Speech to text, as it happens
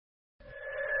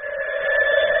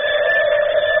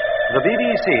The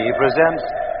BBC presents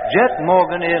Jet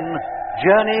Morgan in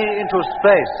Journey into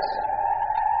Space.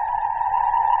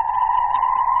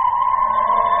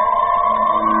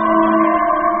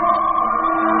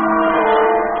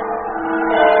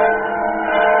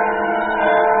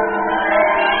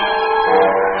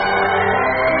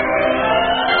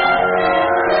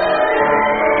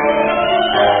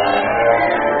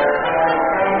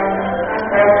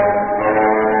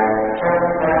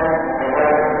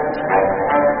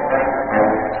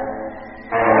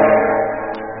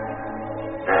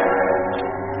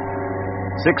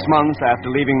 Six months after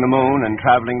leaving the moon and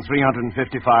traveling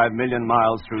 355 million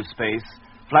miles through space,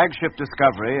 flagship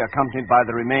Discovery, accompanied by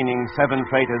the remaining 7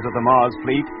 freighters of the Mars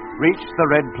fleet, reached the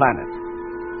Red Planet.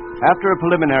 After a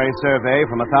preliminary survey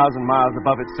from 1,000 miles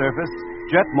above its surface,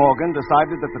 Jet Morgan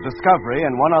decided that the Discovery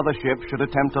and one other ship should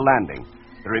attempt a landing,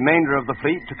 the remainder of the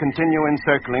fleet to continue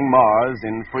encircling Mars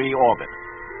in free orbit.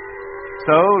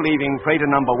 So, leaving freighter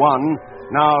number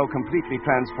 1, now completely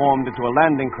transformed into a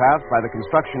landing craft by the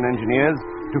construction engineers,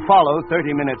 to follow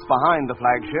 30 minutes behind the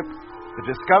flagship, the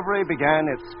Discovery began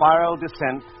its spiral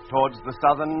descent towards the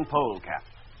southern pole cap.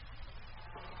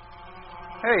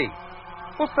 Hey,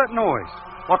 what's that noise?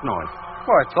 What noise?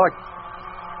 Well, it's like...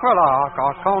 Well, I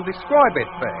can't describe it,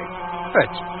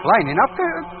 it's plain enough.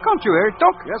 Can't you hear it,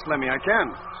 Doc? Yes, Lemmy, I can.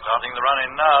 Starting the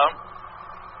run-in now.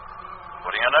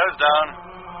 Putting her nose down.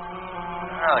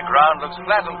 The ground looks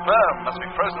flat and firm. Must be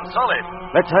frozen solid.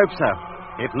 Let's hope so.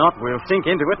 If not, we'll sink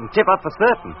into it and tip up for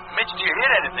certain. Mitch, do you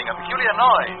hear anything? A peculiar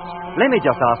noise. Lemmy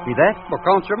just asked me that. Well,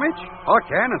 can't you, Mitch? I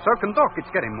can, and so can Doc.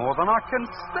 It's getting more than I can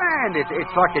stand.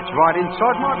 It's like it's right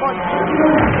inside my body.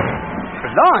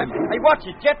 Blimey. Hey, watch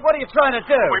it, Jet. What are you trying to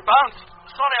do? We bounced.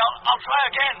 Sorry, I'll try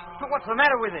again. What's the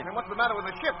matter with it? And what's the matter with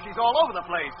the ship? She's all over the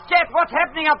place. Jet, what's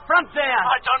happening up front there?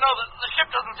 I don't know. The ship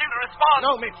doesn't seem to respond.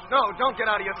 No, Mitch, no. Don't get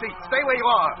out of your seat. Stay where you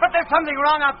are. But there's something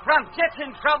wrong up front. Jet's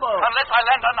in trouble. Unless I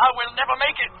land her now, we'll never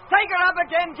make it. Take her up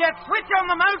again, Jet. Switch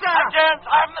on the motor. I can't.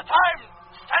 I haven't the time.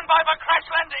 Stand by for crash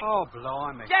landing. Oh,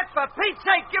 blimey. Jet, for Pete's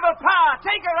sake, give her power.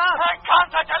 Take her up. I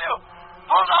can't, I tell you.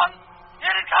 Hold on.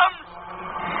 Here it comes.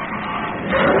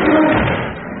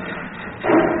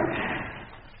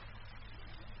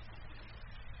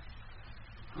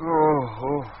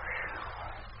 Oh.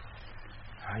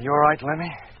 Are you all right, Lemmy?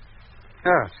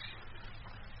 Yes.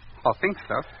 I think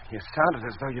so. You sounded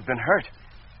as though you'd been hurt.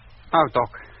 No, Doc.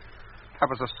 That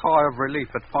was a sigh of relief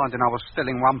at finding I was still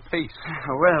in one piece.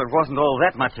 Well, it wasn't all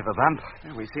that much of a bump.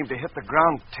 We seemed to hit the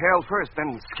ground tail first,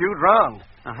 then skewed round.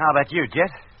 Now, how about you,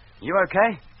 Jet? You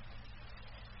okay?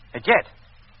 Hey, Jet.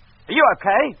 Are you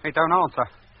okay? He don't answer.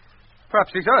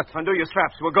 Perhaps he's hurt. Undo your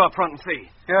straps. We'll go up front and see.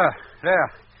 Yeah,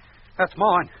 there. That's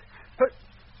mine. But...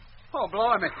 Oh,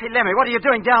 blimey. Hey, Lemmy, what are you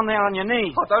doing down there on your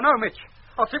knees? I don't know, Mitch.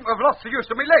 I think we've lost the use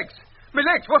of my legs. My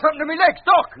legs? What's happened to my legs,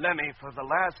 Doc? Lemmy, for the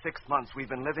last 6 months,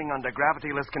 we've been living under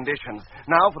gravityless conditions.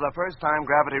 Now, for the first time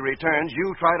gravity returns,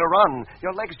 you try to run.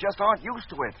 Your legs just aren't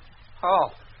used to it. Oh.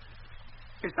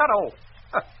 Is that all?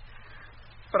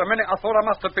 For a minute, I thought I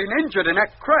must have been injured in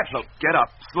that crash. Look, get up,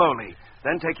 slowly.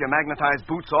 Then take your magnetized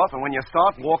boots off, and when you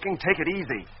start walking, take it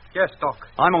easy. Yes, Doc.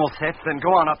 I'm all set. Then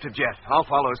go on up to Jet. I'll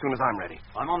follow as soon as I'm ready.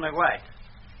 I'm on my way.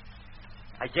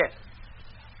 Hey, Jet.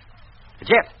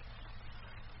 Jet.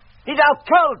 He's out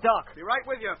cold, Doc. Be right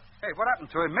with you. Hey, what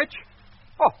happened to him, Mitch?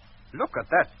 Oh, look at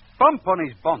that bump on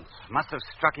his bonds. Must have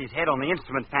struck his head on the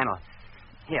instrument panel.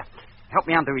 Here, help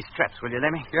me undo his straps, will you,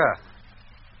 Lemmy? Yeah.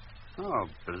 Oh,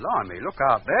 blimey, look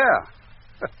out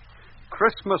there.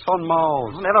 Christmas on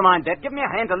Mars. Oh, never mind that. Give me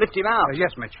a hand to lift him out.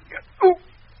 Yes, Mitch. Oh,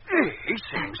 he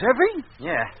seems heavy.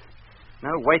 Yeah.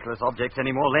 No weightless objects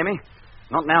anymore, Lemmy.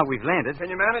 Not now we've landed. Can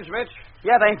you manage, Mitch?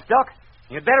 Yeah, thanks, Doc.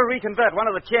 You'd better reconvert one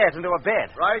of the chairs into a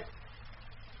bed. Right.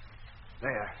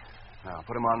 There. Now,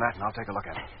 put him on that, and I'll take a look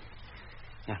at him.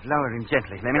 Now, lower him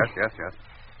gently, Lemmy. Yes.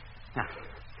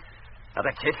 Now,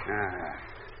 that's it.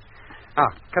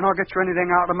 Can I get you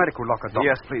anything out of the medical locker, Doc?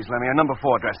 Yes, please, Lemmy. A number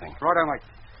 4 dressing. Righto, mate.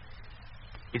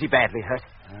 Is he badly hurt?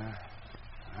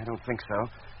 I don't think so.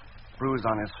 Bruise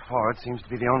on his forehead seems to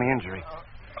be the only injury.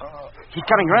 He's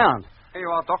coming round. Here you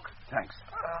are, Doc. Thanks.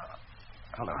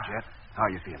 Hello, Jet. How are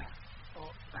you feeling?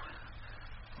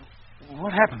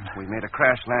 What happened? We made a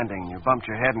crash landing. You bumped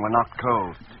your head and were knocked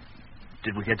cold.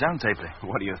 Did we get down safely?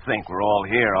 What do you think? We're all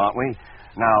here, aren't we?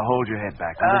 Now, hold your head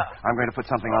back. I'm going to put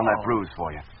something on that bruise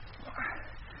for you.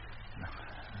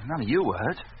 None of you were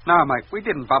hurt. No, mate, we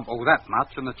didn't bump all that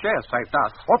much, and the chair saved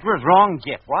us. What was wrong,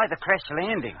 Jet? Why the crash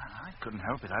landing? I couldn't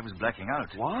help it. I was blacking out.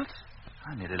 What?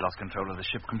 I nearly lost control of the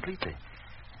ship completely.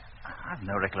 I've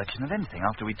no recollection of anything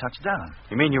after we touched down.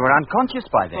 You mean you were unconscious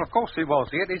by then? Well, of course he was.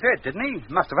 He hit his head, didn't he?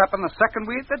 Must have happened the second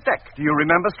we hit the deck. Do you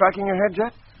remember striking your head,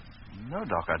 Jet? No,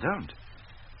 Doc, I don't.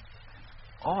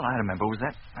 All I remember was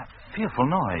that fearful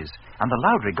noise. And the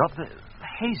louder it got, the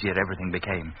hazier everything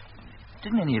became.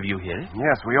 Didn't any of you hear it?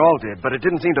 Yes, we all did, but it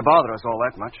didn't seem to bother us all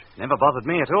that much. Never bothered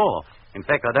me at all. In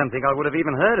fact, I don't think I would have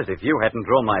even heard it if you hadn't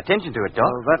drawn my attention to it, Doc.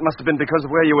 Well, that must have been because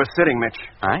of where you were sitting, Mitch.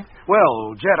 Aye?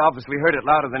 Well, Jet obviously heard it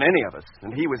louder than any of us,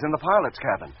 and he was in the pilot's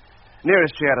cabin.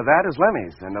 Nearest chair to that is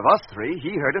Lemmy's, and of us three,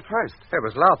 he heard it first. It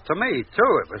was loud to me,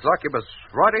 too. It was like it was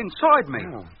right inside me.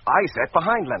 Oh. I sat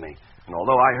behind Lemmy, and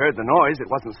although I heard the noise, it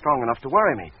wasn't strong enough to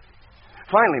worry me.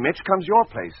 Finally, Mitch, comes your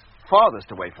place,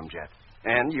 farthest away from Jet,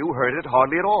 and you heard it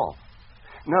hardly at all.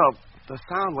 No, the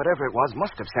sound, whatever it was,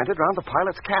 must have centered round the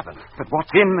pilot's cabin. But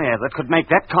what's in there that could make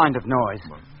that kind of noise?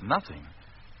 Well, nothing.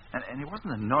 And it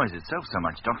wasn't the noise itself so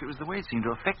much, Doc. It was the way it seemed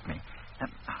to affect me. And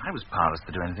I was powerless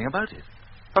to do anything about it.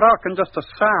 But how can just a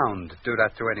sound do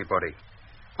that to anybody?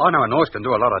 I know a noise can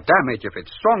do a lot of damage if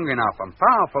it's strong enough and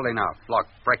powerful enough, like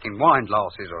breaking wine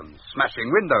glasses and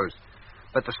smashing windows.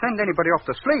 But to send anybody off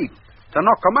to sleep, to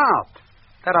knock them out,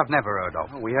 that I've never heard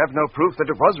of. We have no proof that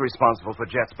it was responsible for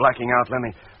Jet's blacking out,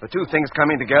 Lemmy. The two things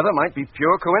coming together might be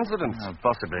pure coincidence.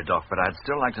 Possibly, Doc, but I'd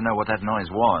still like to know what that noise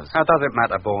was. How does it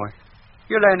matter, boy?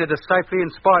 You landed us safely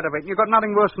in spite of it, and you've got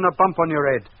nothing worse than a bump on your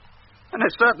head. And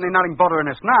there's certainly nothing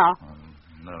bothering us now.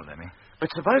 No, Lemmy.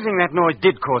 But supposing that noise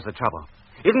did cause the trouble,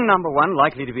 isn't number one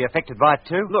likely to be affected by it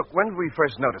too? Look, when did we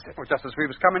first notice it? Well, just as we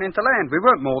was coming into land. We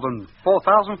weren't more than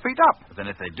 4,000 feet up. But then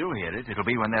if they do hear it, it'll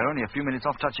be when they're only a few minutes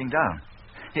off touching down.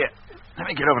 Here,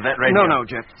 let me get over that radio. No,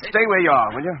 Jet. Stay where you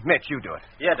are, will you? Mitch, you do it.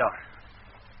 Yeah, Doc.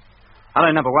 Hello,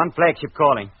 number one, flagship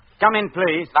calling. Come in,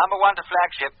 please. Number one to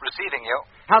flagship, receiving you.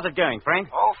 How's it going,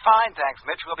 Frank? Oh, fine, thanks,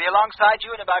 Mitch. We'll be alongside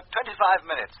you in about 25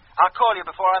 minutes. I'll call you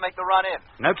before I make the run in.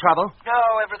 No trouble? No,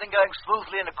 everything going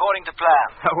smoothly and according to plan.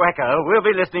 Wacko, we'll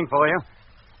be listening for you.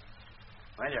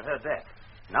 Well, you've heard that.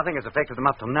 Nothing has affected them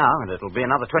up till now, and it'll be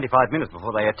another 25 minutes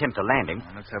before they attempt a landing.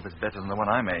 Well, let's hope it's better than the one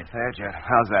I made. There, Jet.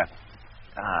 How's that?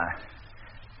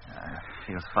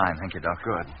 Feels fine, thank you, Doc.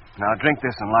 Good. Now drink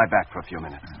this and lie back for a few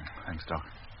minutes. Thanks, Doc.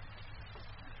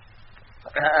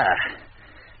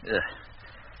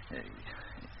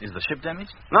 Is the ship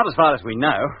damaged? Not as far as we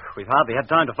know. We've hardly had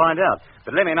time to find out.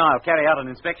 But Lemmy and I will carry out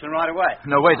an inspection right away.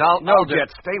 No, wait, No,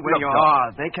 Jet, stay where you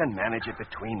are. They can manage it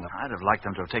between them. I'd have liked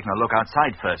them to have taken a look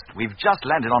outside first. We've just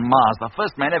landed on Mars, the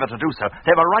first man ever to do so.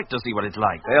 They have a right to see what it's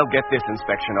like. They'll get this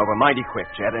inspection over mighty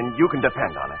quick, Jet, and you can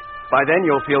depend on it. By then,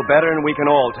 you'll feel better, and we can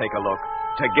all take a look.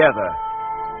 Together.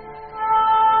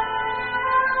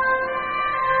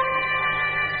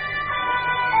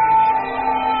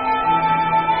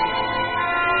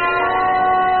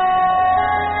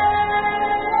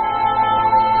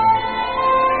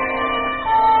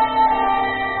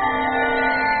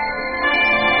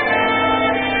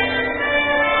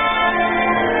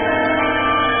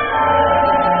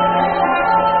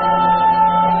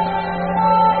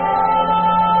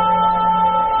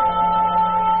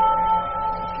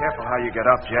 Get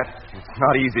up, Jet. It's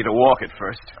not easy to walk at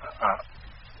first.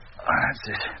 That's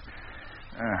it.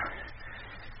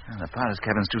 The pilot's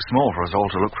cabin's too small for us all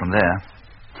to look from there.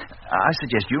 I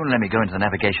suggest you and Lemmy go into the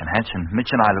navigation hatch, and Mitch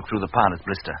and I look through the pilot's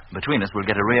blister. Between us, we'll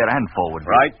get a rear and forward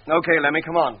view. Right. Okay, Lemmy,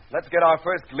 come on. Let's get our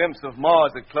first glimpse of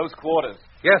Mars at close quarters.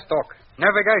 Yes, Doc.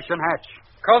 Navigation hatch.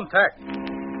 Contact.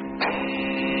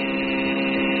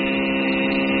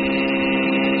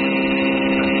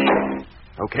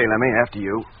 Okay, Lemmy, after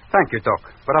you. Thank you,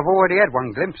 Doc. But I've already had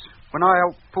one glimpse when I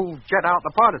pulled Jet out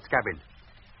the pilot's cabin.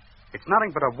 It's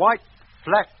nothing but a white,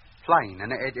 flat plane,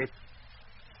 and it...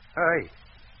 Hey.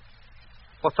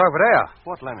 What's over there?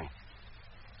 What, Lemmy?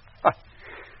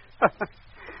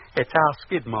 It's our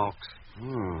skid marks.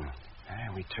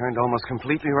 We turned almost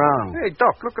completely round. Hey,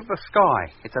 Doc, look at the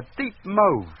sky. It's a deep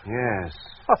mauve. Yes.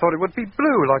 I thought it would be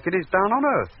blue like it is down on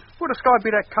Earth. Would the sky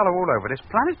be that color all over this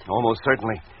planet? Almost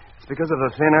certainly. It's because of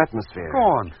the thin atmosphere. Go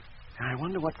on. I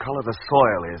wonder what color the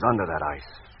soil is under that ice.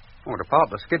 Well, the part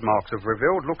the skid marks have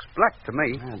revealed looks black to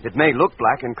me. It may look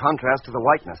black in contrast to the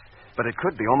whiteness, but it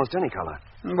could be almost any color.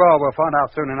 Well, we'll find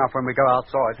out soon enough when we go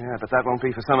outside. Yeah, but that won't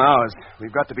be for some hours.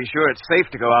 We've got to be sure it's safe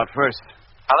to go out first.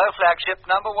 Hello, flagship.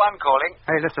 Number one calling.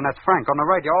 Hey, listen, that's Frank on the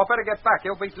radio. I better get back.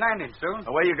 He'll be landing soon.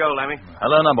 Away you go, Lemmy.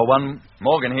 Hello, number one.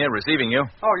 Morgan here, receiving you.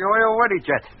 Oh, you're here already,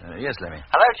 Jet? Yes, Lemmy.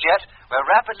 Hello, Jet. We're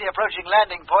rapidly approaching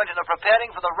landing point and are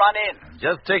preparing for the run-in.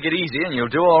 Just take it easy and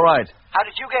you'll do all right. How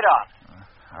did you get on?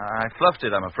 I fluffed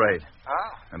it, I'm afraid.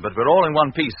 Oh. But we're all in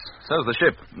one piece. So's the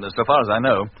ship, so far as I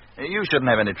know. You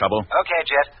shouldn't have any trouble. Okay,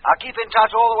 Jet. I'll keep in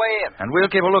touch all the way in. And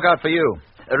we'll keep a lookout for you.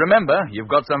 Remember, you've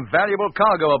got some valuable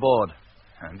cargo aboard.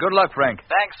 Good luck, Frank.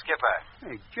 Thanks,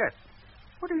 Skipper. Hey, Jet,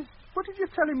 what did you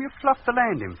tell him you fluffed the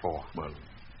landing for? Well,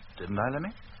 didn't I, Lemmy?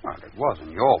 Well, it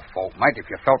wasn't your fault, mate, if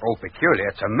you felt all peculiar.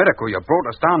 It's a miracle you brought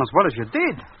us down as well as you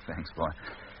did. Thanks, boy.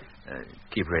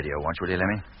 Keep radio watch, will you,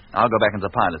 Lemmy? I'll go back into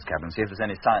the pilot's cabin and see if there's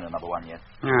any sign of number one yet.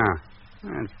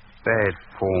 Yeah. It's bad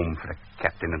form for the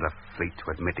captain of the fleet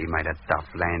to admit he made a duff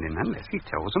landing unless he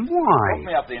tells them why. Put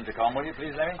me up the intercom, will you,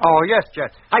 please, Lemmy? Oh, yes, Jet.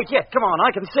 Hey, Jet, come on,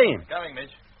 I can see him. Coming,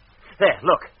 Mitch. There,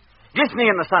 look. Glistening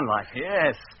in the sunlight.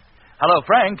 Yes. Hello,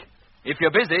 Frank. If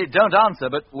you're busy, don't answer,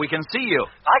 but we can see you.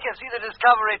 I can see the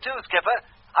Discovery too, Skipper.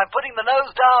 I'm putting the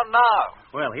nose down now.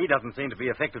 Well, he doesn't seem to be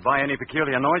affected by any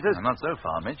peculiar noises. Not so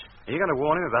far, Mitch. Are you going to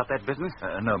warn him about that business?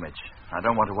 No, Mitch. I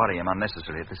don't want to worry him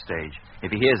unnecessarily at this stage.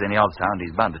 If he hears any odd sound,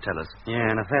 he's bound to tell us. Yeah,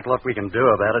 and a fat lot we can do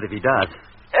about it if he does.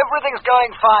 Everything's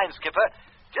going fine, Skipper.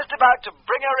 Just about to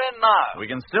bring her in now. We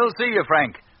can still see you,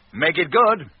 Frank. Make it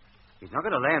good. He's not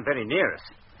going to land very near us.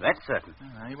 That's certain.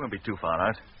 He won't be too far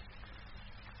out.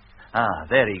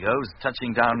 There he goes,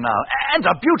 touching down now. And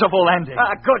a beautiful landing.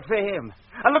 Good for him.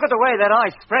 And look at the way that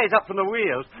ice sprays up from the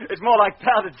wheels. It's more like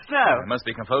powdered snow. It must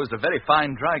be composed of very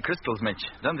fine, dry crystals, Mitch.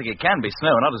 Don't think it can be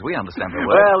snow, not as we understand the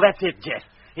word. Well, that's it, Jet.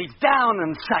 He's down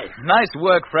and safe. Nice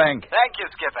work, Frank. Thank you,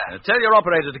 Skipper. Tell your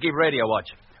operator to keep radio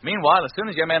watch. Meanwhile, as soon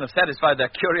as your men have satisfied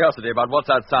their curiosity about what's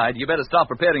outside, you better start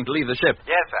preparing to leave the ship.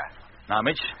 Yes, sir. Now,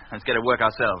 Mitch, let's get to work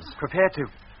ourselves. Prepare to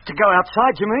go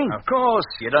outside, you mean? Of course.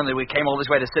 You don't think we came all this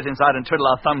way to sit inside and twiddle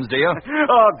our thumbs, do you?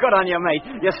 Oh, good on you, mate.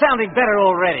 You're sounding better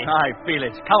already. I feel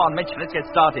it. Come on, Mitch, let's get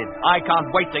started. I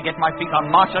can't wait to get my feet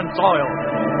on Martian soil.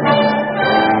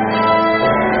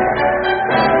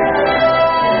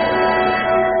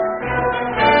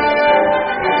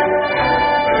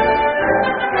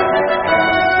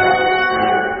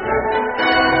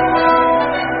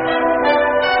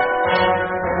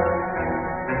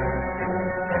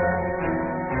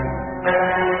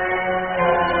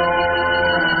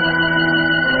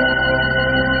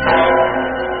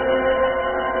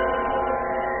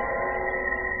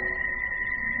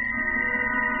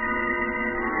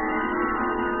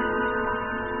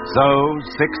 So,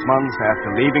 6 months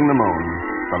after leaving the moon,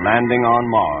 the landing on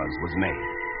Mars was made.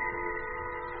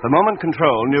 The moment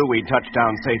Control knew we'd touched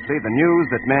down safely, the news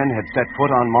that men had set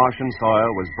foot on Martian soil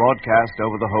was broadcast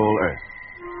over the whole Earth.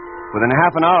 Within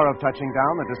half an hour of touching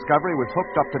down, the Discovery was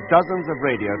hooked up to dozens of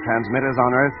radio transmitters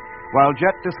on Earth, while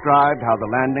Jet described how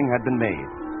the landing had been made,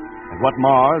 and what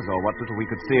Mars, or what little we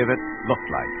could see of it,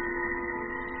 looked like.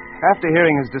 After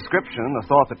hearing his description, the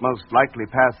thought that most likely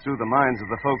passed through the minds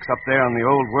of the folks up there on the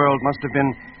old world must have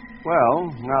been, well,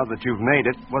 now that you've made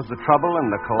it, was the trouble and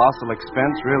the colossal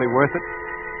expense really worth it?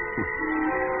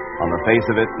 On the face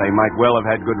of it, they might well have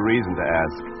had good reason to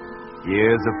ask.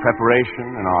 Years of preparation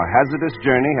and our hazardous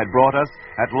journey had brought us,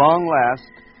 at long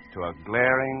last, to a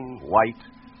glaring, white,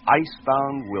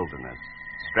 ice-bound wilderness,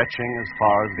 stretching as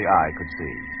far as the eye could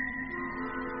see.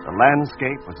 The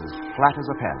landscape was as flat as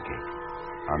a pancake,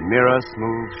 a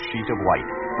mirror-smooth sheet of white,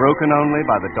 broken only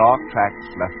by the dark tracks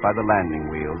left by the landing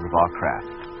wheels of our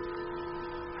craft.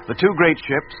 The two great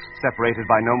ships, separated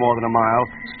by no more than a mile,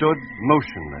 stood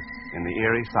motionless in the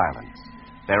eerie silence,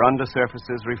 their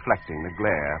undersurfaces reflecting the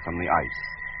glare from the ice,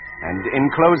 and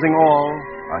enclosing all,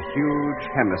 a huge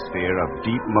hemisphere of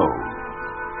deep mauve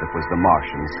that was the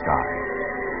Martian sky.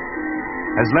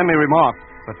 As Lemmy remarked,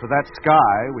 but for that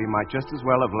sky, we might just as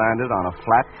well have landed on a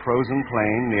flat, frozen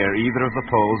plain near either of the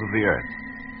poles of the Earth.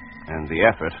 And the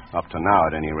effort, up to now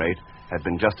at any rate, had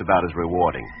been just about as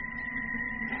rewarding.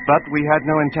 But we had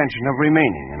no intention of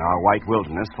remaining in our white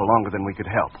wilderness for longer than we could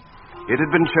help. It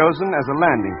had been chosen as a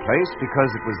landing place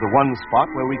because it was the one spot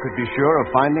where we could be sure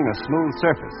of finding a smooth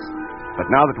surface.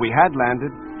 But now that we had landed,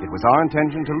 it was our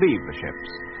intention to leave the ships,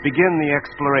 begin the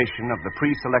exploration of the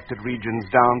pre-selected regions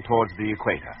down towards the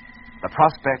equator. The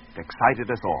prospect excited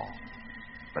us all.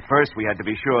 But first, we had to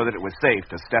be sure that it was safe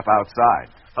to step outside.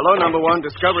 Hello, number one,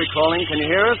 Discovery calling. Can you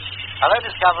hear us? Hello,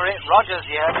 Discovery. Rogers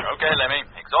here. Okay, Lemmy.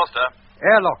 Exhauster.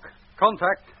 Airlock.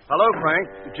 Contact. Hello,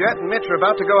 Frank. Jet and Mitch are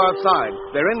about to go outside.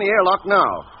 They're in the airlock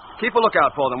now. Keep a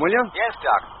lookout for them, will you? Yes,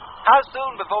 Doc. How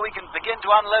soon before we can begin to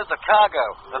unload the cargo?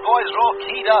 The boys are all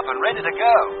keyed up and ready to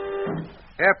go.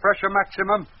 Air pressure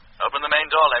maximum. Open the main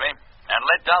door, Lemmy, and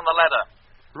let down the ladder.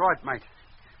 Right, mate.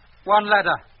 One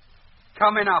ladder.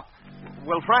 Coming up.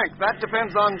 Well, Frank, that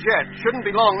depends on Jet. Shouldn't be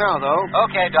long now, though.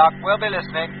 Okay, Doc. We'll be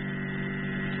listening.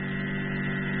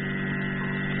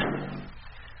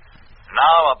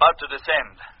 Now about to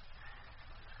descend.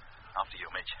 After you,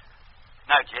 Mitch.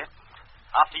 No, Jet.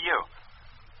 After you.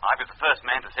 I was the first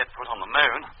man to set foot on the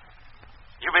moon.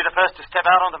 You'll be the first to step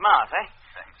out onto Mars, eh?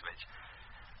 Thanks, Mitch.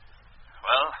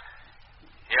 Well,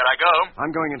 here I go.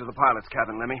 I'm going into the pilot's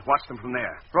cabin, Lemmy. Watch them from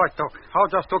there. Right, Doc. I'll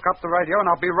just hook up the radio and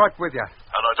I'll be right with you.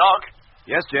 Hello, Doc.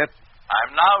 Yes, Jet.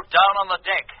 I'm now down on the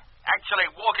deck, actually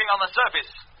walking on the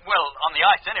surface. Well, on the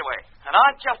ice anyway. And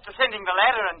I'm just descending the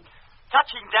ladder and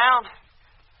touching down.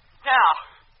 Now,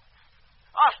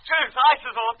 truth, ice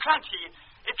is all crunchy.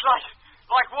 It's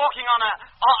like walking on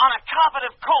a carpet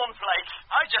of cornflakes.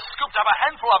 I just scooped up a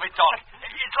handful of it, Doc.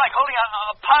 It's like holding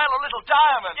a pile of little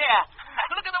diamonds. Yeah.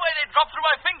 Look at the way they drop through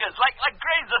my fingers, like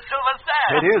grains of silver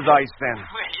sand. It is ice, then.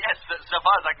 Well, yes, so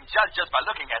far as I can judge just by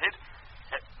looking at it.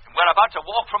 We're about to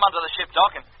walk from under the ship,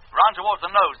 Doc, and round towards the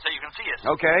nose so you can see us.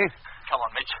 Okay. Come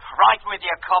on, Mitch. Right with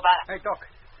you, Cobber. Hey, Doc.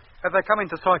 Have they come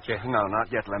in to sight you? No, not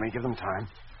yet, Lemmy. Give them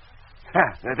time.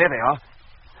 There they are.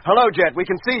 Hello, Jet. We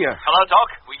can see you. Hello, Doc.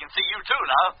 We can see you too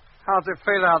now. How's it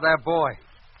feel out there, boy?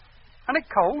 And it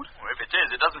cold? Well, if it is,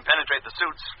 it doesn't penetrate the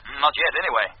suits. Not yet,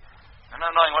 anyway. No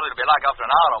knowing what it'll be like after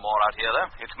an hour or more out here, though.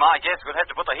 It's my guess we'll have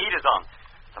to put the heaters on.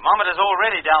 Thermometer's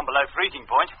already down below freezing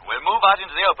point. We'll move out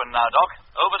into the open now, Doc.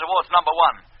 Over towards number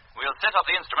 1. We'll set up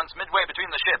the instruments midway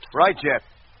between the ships. Right, Jet.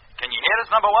 Can you hear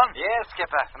us, number 1? Yes,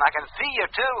 Skipper, and I can see you,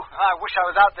 too. I wish I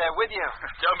was out there with you.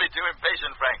 Don't be too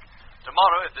impatient, Frank.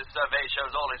 Tomorrow, if this survey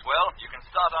shows all is well, you can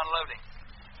start unloading.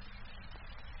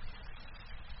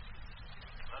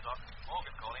 Hello, Doc.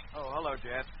 Morgan calling. Oh, hello,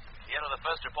 Jet. Here are the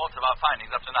first reports of our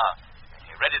findings up to now.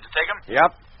 You ready to take them?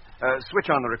 Yep. Switch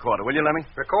on the recorder, will you, Lemmy?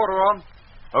 Recorder on.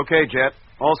 Okay, Jet.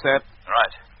 All set.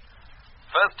 Right.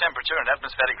 First temperature and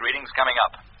atmospheric readings coming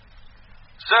up.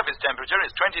 Surface temperature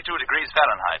is 22 degrees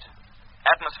Fahrenheit.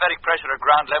 Atmospheric pressure at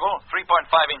ground level, 3.5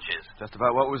 inches. Just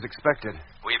about what was expected.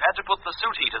 We've had to put the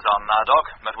suit heaters on now, Doc,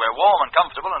 but we're warm and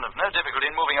comfortable and have no difficulty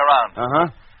in moving around. Uh-huh.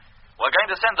 We're going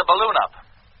to send the balloon up.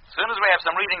 As soon as we have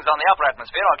some readings on the upper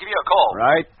atmosphere, I'll give you a call.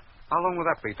 Right. How long will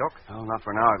that be, Doc? Oh, not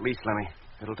for an hour at least, Lemmy.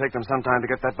 It'll take them some time to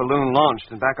get that balloon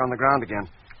launched and back on the ground again.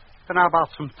 Then how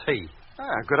about some tea?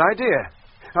 Good idea.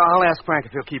 I'll ask Frank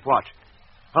if he'll keep watch.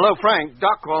 Hello, Frank.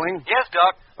 Doc calling. Yes,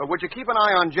 Doc. Would you keep an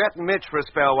eye on Jet and Mitch for a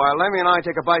spell while Lemmy and I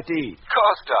take a bite to eat? Of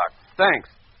course, Doc. Thanks.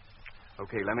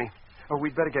 Okay, Lemmy.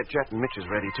 We'd better get Jet and Mitch's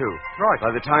ready, too. Right.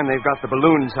 By the time they've got the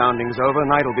balloon soundings over,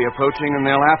 night will be approaching and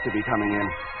they'll have to be coming in.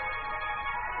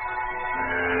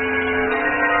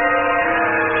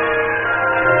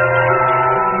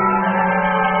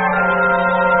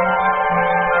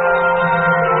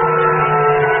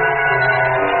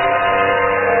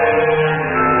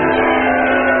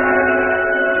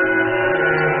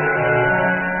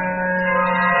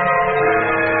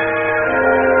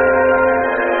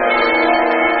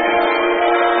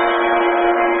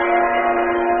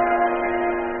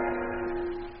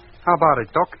 How about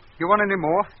it, Doc? You want any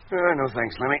more? No,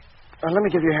 thanks, Lemmy. Let me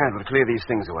give you a hand to clear these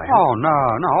things away. Oh, no,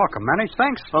 I can manage,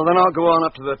 thanks. Well, then I'll go on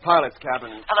up to the pilot's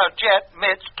cabin. Hello, Jet.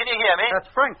 Mitch, can you hear me?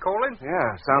 That's Frank calling. Yeah,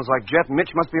 sounds like Jet and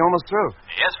Mitch must be almost through.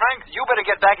 Yes, Frank? You better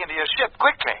get back into your ship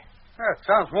quickly. That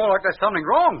sounds more like there's something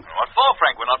wrong. What for,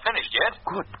 Frank? We're not finished yet.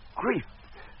 Good grief.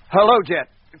 Hello, Jet.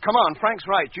 Come on, Frank's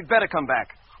right. You'd better come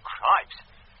back. Cripes.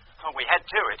 Oh, we had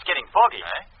to. It's getting foggy.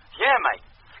 Eh? Yeah, mate.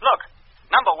 Look,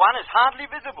 number 1 is hardly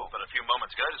visible. But a few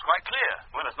moments ago, it was quite clear.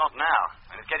 Well, it's not now,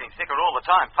 and it's getting thicker all the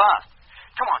time, fast.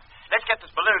 Come on, let's get this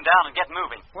balloon down and get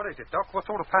moving. What is it, Doc? What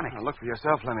sort of panic? Now, look for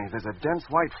yourself, Lemmy. There's a dense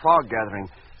white fog gathering.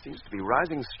 Seems to be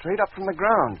rising straight up from the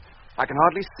ground. I can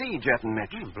hardly see Jet and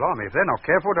Mitch. Blimey, if they're not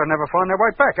careful, they'll never find their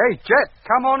way back. Hey, Jet,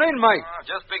 come on in, mate.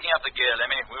 Just picking up the gear,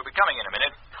 Lemmy. We'll be coming in a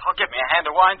minute. I'll get me a hand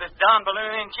to wind this darn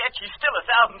balloon in, Jet. She's still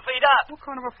 1,000 feet up. What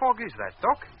kind of a fog is that,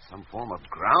 Doc? Some form of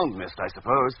ground mist, I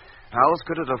suppose. How else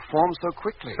could it have formed so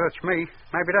quickly? Search me.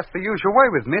 Maybe that's the usual way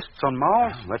with mists on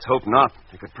Mars. Let's hope not.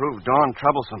 It could prove darn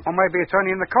troublesome. Or maybe it's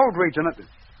only in the cold region that...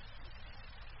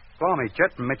 Blimey,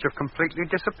 Jet and Mitch have completely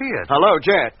disappeared. Hello,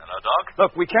 Jet. Hello, Doc.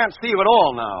 Look, we can't see you at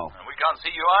all now. And we can't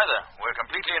see you either. We're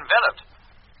completely enveloped.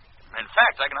 In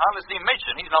fact, I can hardly see Mitch,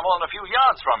 and he's not more than a few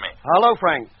yards from me. Hello,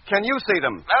 Frank. Can you see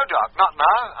them? No, Doc, not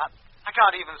now. I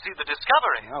can't even see the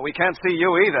Discovery. No, we can't see you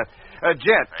either.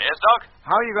 Jet. Yes, Doc?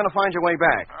 How are you going to find your way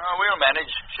back? We'll manage.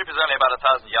 Ship is only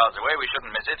about 1,000 yards away. We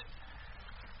shouldn't miss it.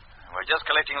 We're just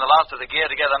collecting the last of the gear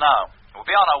together now. We'll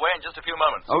be on our way in just a few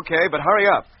moments. Okay, but hurry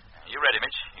up. You ready,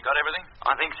 Mitch? You got everything?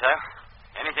 I think so.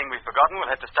 Anything we've forgotten,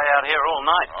 we'll have to stay out here all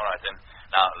night. All right, then.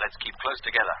 Now, let's keep close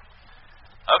together.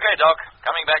 Okay, Doc.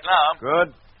 Coming back now. Good.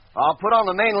 I'll put on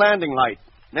the main landing light.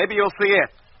 Maybe you'll see it.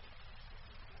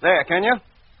 There, can you?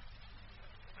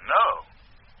 No.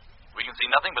 We can see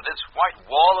nothing but this white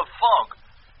wall of fog.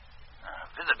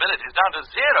 Visibility is down to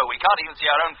 0. We can't even see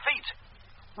our own feet.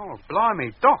 Oh,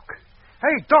 blimey, Doc.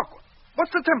 Hey, Doc,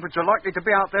 What's the temperature likely to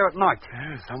be out there at night?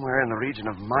 Somewhere in the region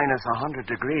of minus 100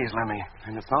 degrees, Lemmy.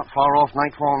 And it's not far off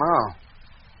nightfall now.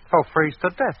 They'll freeze to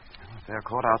death. If they're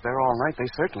caught out there all night, they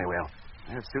certainly will.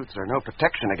 Their suits are no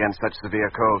protection against such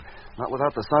severe cold. Not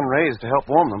without the sun rays to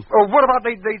help warm them. Oh, what about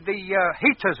the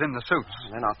heaters in the suits?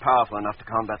 They're not powerful enough to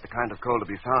combat the kind of cold to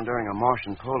be found during a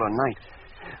Martian polar night.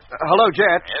 Hello,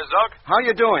 Jet. Yes, Doc? How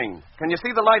you doing? Can you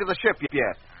see the light of the ship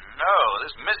yet? No,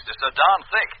 this mist is so darn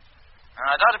thick. And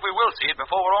I doubt if we will see it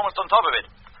before we're almost on top of it.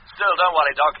 Still, don't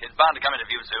worry, Doc. It's bound to come into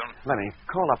view soon. Lemmy,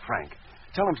 call up Frank.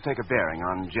 Tell him to take a bearing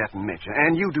on Jet and Mitch.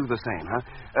 And you do the same, huh?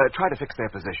 Try to fix their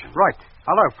position. Right.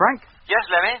 Hello, Frank. Yes,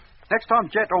 Lemmy? Next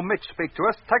time Jet or Mitch speak to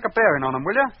us, take a bearing on them,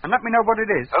 will you? And let me know what it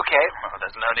is. Okay. Well,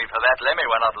 there's no need for that, Lemmy.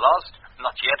 We're not lost.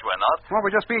 Not yet, we're not. Well,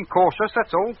 we're just being cautious,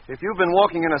 that's all. If you've been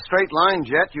walking in a straight line,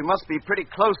 Jet, you must be pretty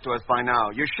close to us by now.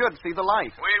 You should see the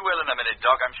light. We will in a minute,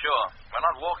 Doc, I'm sure. We're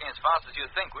not walking as fast as you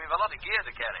think. We've a lot of gear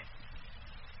to carry.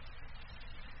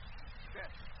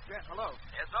 Jet, hello.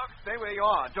 Yes, Doc? Stay where you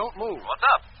are. Don't move. What's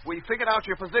up? We figured out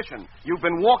your position. You've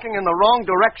been walking in the wrong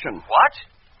direction. What?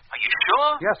 Are you sure?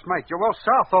 Yes, mate, you're well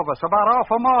south of us, about half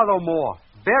a mile or more.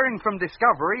 Bearing from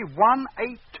Discovery,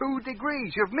 182 degrees.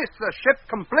 You've missed the ship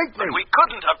completely. But we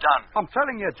couldn't have done. I'm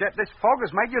telling you, Jet, this fog has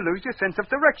made you lose your sense of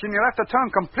direction. You'll have to turn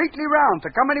completely round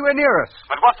to come anywhere near us.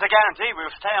 But what's the guarantee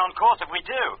we'll stay on course if we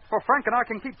do? Well, Frank and I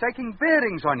can keep taking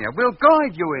bearings on you. We'll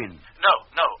guide you in. No.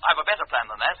 I have a better plan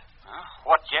than that. Huh?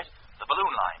 What, Jet? The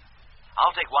balloon line.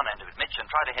 I'll take one end of it, Mitch, and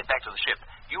try to head back to the ship.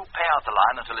 You pay out the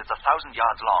line until it's 1,000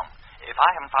 yards long. If I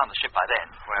haven't found the ship by then,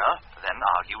 well, then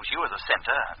I'll use you as a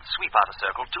center and sweep out a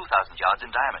circle 2,000 yards in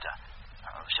diameter.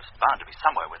 The ship's bound to be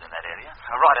somewhere within that area.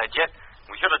 Righto, Jet.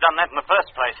 We should have done that in the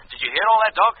first place. Did you hear all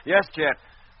that, Doc? Yes, Jet.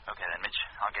 Okay, then, Mitch.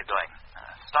 I'll get going.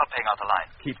 Start paying out the line.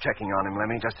 Keep checking on him,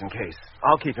 Lemmy, just in case.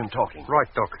 I'll keep him talking. Right,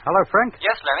 Doc. Hello, Frank.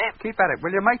 Yes, Lemmy? Keep at it,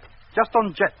 will you, mate? Just on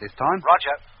Jet this time.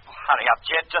 Roger. Hurry up,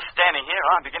 Jet. Just standing here.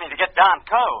 I'm beginning to get darn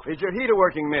cold. Is your heater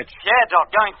working, Mitch? Yeah, Doc.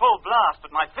 Going full blast,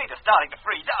 but my feet are starting to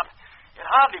freeze up. You'd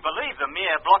hardly believe the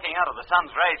mere blocking out of the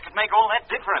sun's rays could make all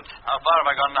that difference. How far have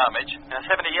I gone now, Mitch? 70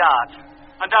 yards.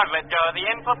 And don't let go of the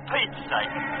end for Pete's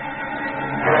sake.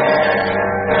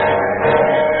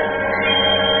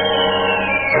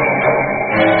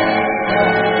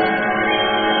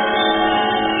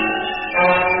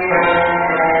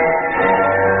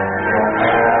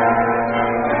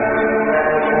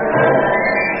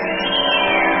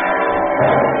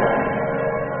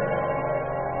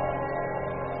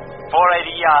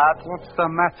 What's the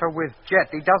matter with Jet?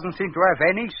 He doesn't seem to have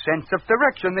any sense of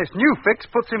direction. This new fix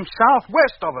puts him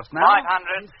southwest of us now.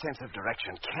 500. His sense of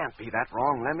direction can't be that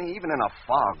wrong, Lemmy, even in a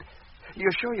fog.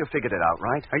 You're sure you figured it out,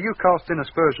 right? Are you casting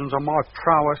aspersions on my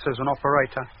prowess as an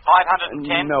operator?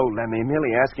 510. No, Lemmy.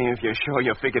 Merely asking if you're sure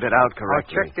you figured it out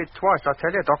correctly. I checked it twice. I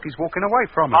tell you, Doc, he's walking away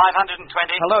from it. 520.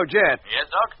 Hello, Jet. Yes,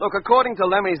 Doc? Look, according to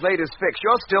Lemmy's latest fix,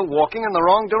 you're still walking in the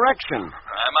wrong direction.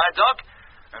 Am I, Doc?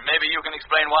 Maybe you can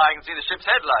explain why I can see the ship's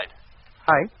headlight.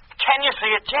 Hey? Can you see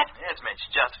it, Jet? Yes, Mitch,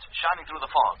 just shining through the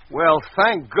fog. Well,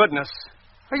 thank goodness.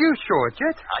 Are you sure,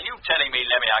 Jet? Are you telling me,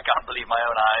 Lemmy, I can't believe my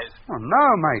own eyes? Oh, no,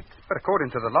 mate. But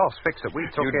according to the last fix that we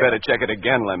took... You'd better check it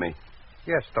again, Lemmy.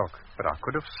 Yes, Doc. But I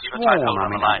could have Keep a sworn... tight hold on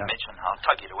the line, Mitch, and I'll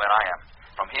tug you to where I am.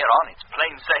 From here on, it's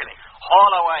plain sailing.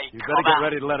 Haul away. You'd better get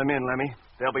ready to let him in, Lemmy.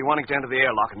 They'll be wanting to enter the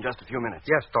airlock in just a few minutes.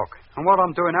 Yes, Doc. And while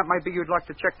I'm doing that, maybe you'd like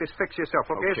to check this fix yourself.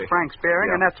 Look, Okay. here's Frank's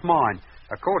bearing, and that's mine.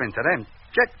 According to them,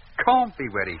 Jet can't be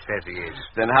where he says he is.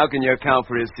 Then how can you account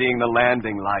for his seeing the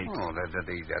landing lights? Oh,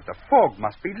 the fog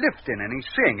must be lifting, and he's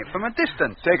seeing it from a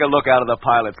distance. Take a look out of the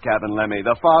pilot's cabin, Lemmy.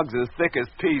 The fog's as thick as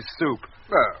pea soup.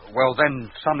 Well, then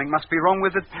something must be wrong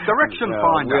with the direction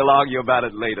finder. We'll argue about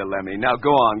it later, Lemmy. Now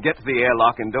go on, get to the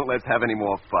airlock, and don't let's have any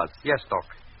more fuss. Yes, Doc.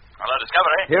 Hello,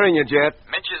 Discovery. Hearing you, Jet.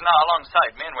 Mitch is now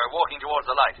alongside me, and we're walking towards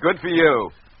the light. Good for you.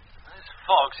 This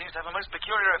fog seems to have a most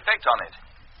peculiar effect on it.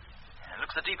 It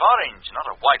looks a deep orange, not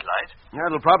a white light. Yeah,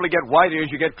 it'll probably get whiter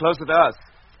as you get closer to us.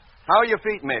 How are your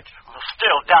feet, Mitch? Well,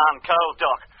 still darn cold,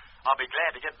 Doc. I'll be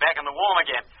glad to get back in the warm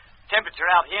again. Temperature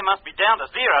out here must be down to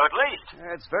 0 at least.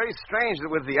 It's very strange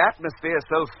that with the atmosphere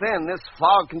so thin, this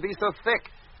fog can be so thick.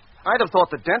 I'd have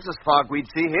thought the densest fog we'd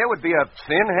see here would be a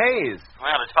thin haze.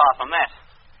 Well, it's far from that.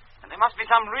 And there must be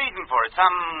some reason for it,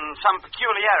 some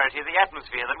peculiarity of the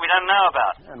atmosphere that we don't know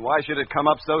about. And why should it come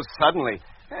up so suddenly?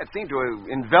 It seemed to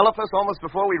envelop us almost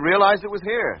before we realized it was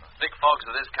here. Thick fogs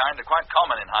of this kind are quite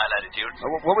common in high latitudes.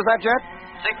 What was that, Jet?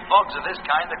 Thick fogs of this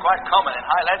kind are quite common in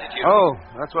high latitudes. Oh,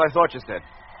 that's what I thought you said.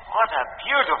 What a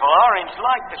beautiful orange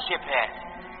light the ship has.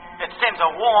 It sends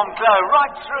a warm glow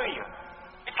right through you.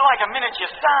 It's like a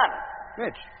miniature sun.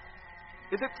 Mitch,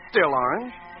 is it still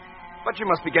orange? But you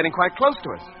must be getting quite close to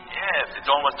us. Yes, it's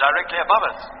almost directly above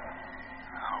us.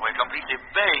 We're completely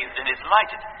bathed and it's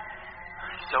lighted.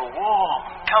 It's so warm,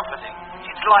 comforting.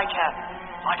 It's like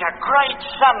a great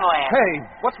sunland. Hey,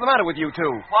 what's the matter with you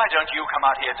two? Why don't you come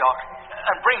out here, Doc,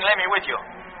 and bring Lemmy with you?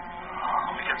 Oh,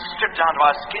 we can strip down to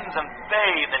our skins and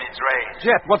bathe in its rays.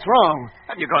 Jet, what's wrong?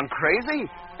 Have you gone crazy?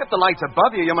 If the light's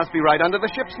above you, you must be right under the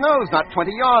ship's nose, not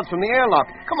 20 yards from the airlock.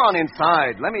 Come on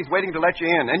inside. Lemmy's waiting to let you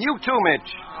in. And you too,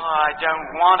 Mitch. Oh, I don't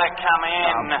want to come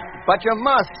in. But you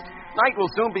must. Night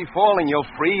will soon be falling. You'll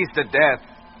freeze to death.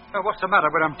 What's the matter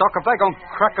with them, Doc? Have they gone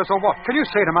crackers or what? Can you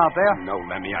see them out there? No,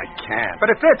 Lemmy, I can't. But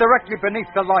if they're directly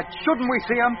beneath the light, shouldn't we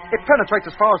see them? It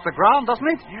penetrates as far as the ground,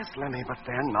 doesn't it? Yes, Lemmy, but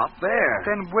they're not there.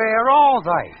 Then where are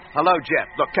they? Hello, Jet.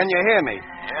 Look, can you hear me?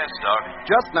 Yes, Doc.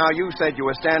 Just now you said you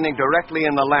were standing directly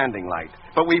in the landing light.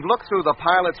 But we've looked through the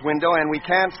pilot's window and we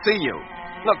can't see you.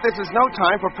 Look, this is no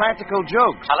time for practical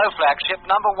jokes. Hello, flagship.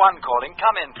 Number 1 calling.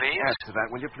 Come in, please. Answer that,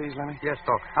 will you please, Lemmy? Yes,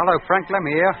 Doc. Hello, Frank.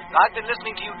 Lemmy here. I've been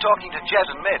listening to you talking to Jet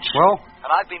and Mitch. Well?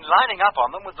 And I've been lining up on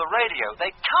them with the radio.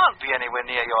 They can't be anywhere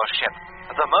near your ship.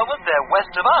 At the moment, they're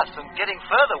west of us and getting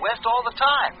further west all the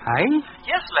time. Hey?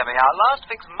 Yes, Lemmy, our last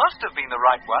fix must have been the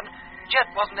right one. Jet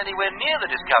wasn't anywhere near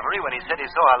the Discovery when he said he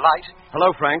saw a light.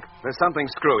 Hello, Frank. There's something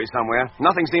screwy somewhere.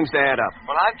 Nothing seems to add up.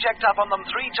 Well, I've checked up on them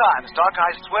 3 times, Doc.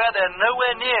 I swear they're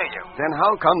nowhere near you. Then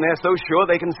how come they're so sure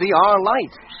they can see our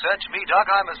light? Search me, Doc.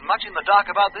 I'm as much in the dark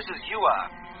about this as you are.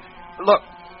 Look,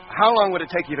 how long would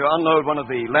it take you to unload one of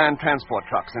the land transport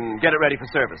trucks and get it ready for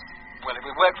service? Well, if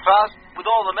we work fast, with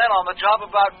all the men on the job,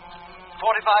 about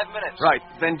 45 minutes. Right.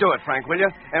 Then do it, Frank, will you?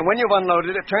 And when you've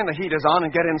unloaded it, turn the heaters on and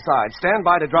get inside. Stand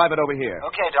by to drive it over here.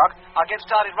 Okay, Doc. I'll get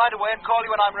started right away and call you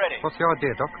when I'm ready. What's the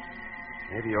idea, Doc?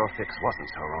 Maybe your fix wasn't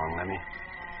so wrong, Lemmy.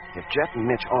 If Jet and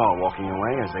Mitch are walking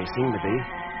away, as they seem to be,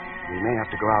 we may have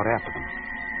to go out after them.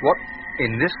 What?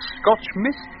 In this Scotch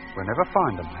mist? We'll never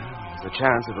find them. There's a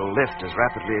chance it'll lift as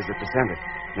rapidly as it descended.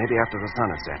 Maybe after the sun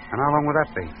has set. And how long will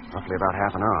that be? Roughly about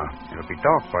half an hour. It'll be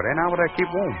dark by then. How will they keep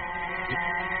warm?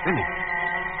 Lemmy,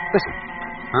 listen.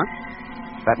 Huh?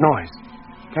 That noise.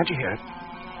 Can't you hear it?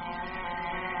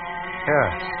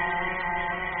 Yes.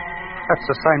 That's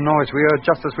the same noise we heard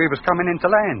just as we was coming into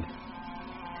land.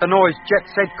 The noise Jet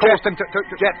said caused him to...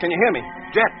 Jet, can you hear me?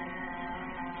 Jet!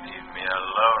 Leave me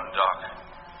alone, Doc.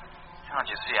 Can't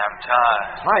you see I'm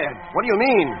tired? Tired? What do you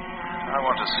mean? I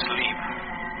want to sleep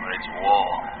where it's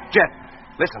warm. Jet,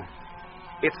 listen.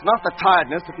 It's not the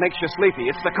tiredness that makes you sleepy.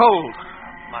 It's the cold.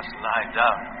 I must lie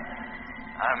down.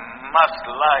 I must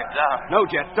lie down. No,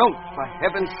 Jet, don't. For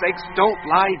heaven's sakes, don't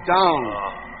lie down.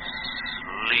 Oh,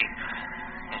 sleep.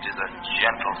 It is a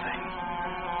gentle thing.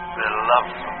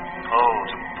 Beloved from pole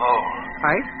to pole.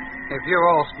 Hey, if you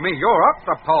ask me, you're up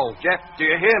the pole. Jet, do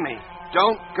you hear me?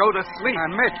 Don't go to sleep.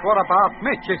 And Mitch, what about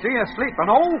Mitch? Is he asleep and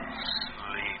all?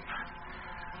 Sleep.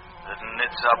 That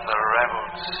knits up the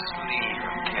raveled sleeve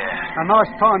of care. A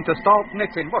nice time to start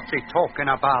knitting. What's he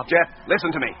talking about? Jet,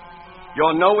 listen to me.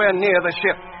 You're nowhere near the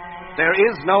ship. There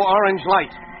is no orange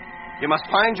light. You must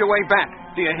find your way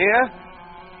back. Do you hear?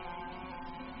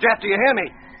 Jet, do you hear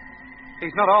me?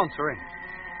 He's not answering.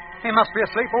 He must be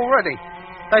asleep already.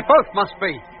 They both must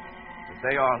be. If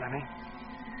they are, Lemmy,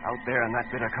 out there in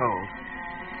that bitter cold,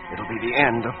 it'll be the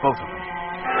end of both of them.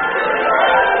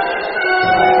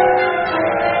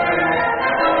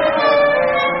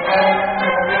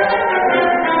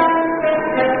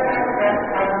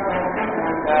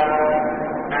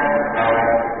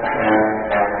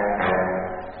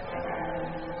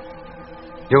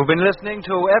 You've been listening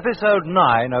to episode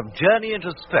 9 of Journey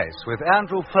into Space with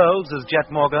Andrew Foulds as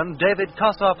Jet Morgan, David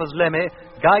Kossoff as Lemmy,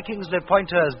 Guy Kingsley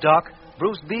Pointer as Doc,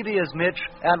 Bruce Beebe as Mitch,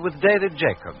 and with David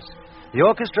Jacobs. The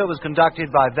orchestra was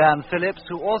conducted by Van Phillips,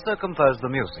 who also composed the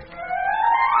music.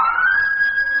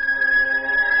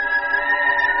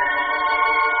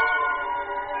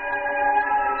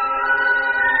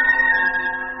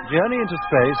 Journey into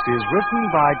Space is written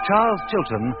by Charles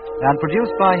Chilton and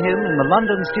produced by him in the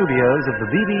London studios of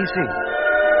the BBC.